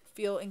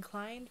feel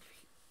inclined,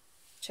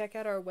 check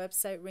out our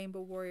website,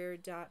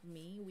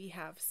 rainbowwarrior.me. We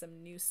have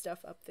some new stuff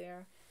up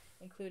there,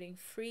 including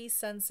free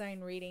sun sign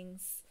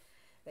readings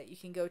that you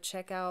can go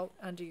check out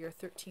under your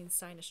 13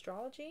 sign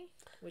astrology,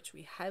 which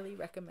we highly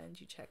recommend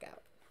you check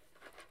out.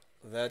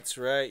 That's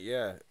right,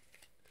 yeah.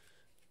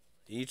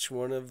 Each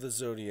one of the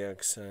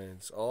zodiac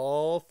signs,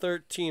 all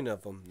 13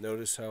 of them.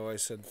 Notice how I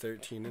said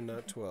 13 and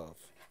not 12.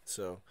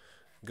 So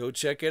go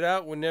check it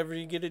out whenever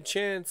you get a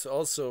chance.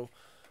 Also,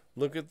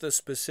 look at the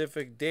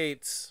specific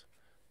dates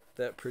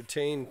that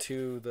pertain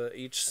to the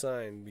each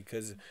sign,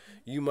 because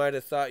you might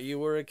have thought you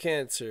were a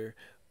Cancer,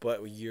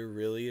 but you're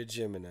really a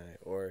Gemini.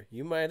 Or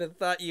you might have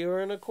thought you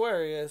were an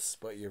Aquarius,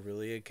 but you're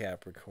really a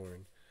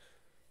Capricorn.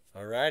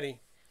 Alrighty.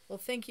 Well,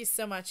 thank you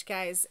so much,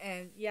 guys.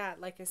 And yeah,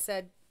 like I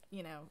said,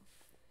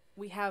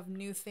 we have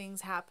new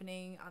things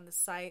happening on the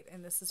site,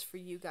 and this is for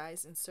you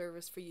guys, in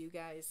service for you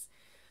guys.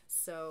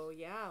 So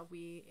yeah,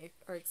 we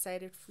are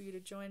excited for you to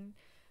join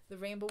the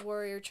Rainbow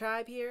Warrior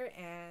tribe here,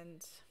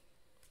 and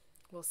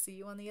we'll see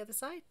you on the other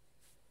side.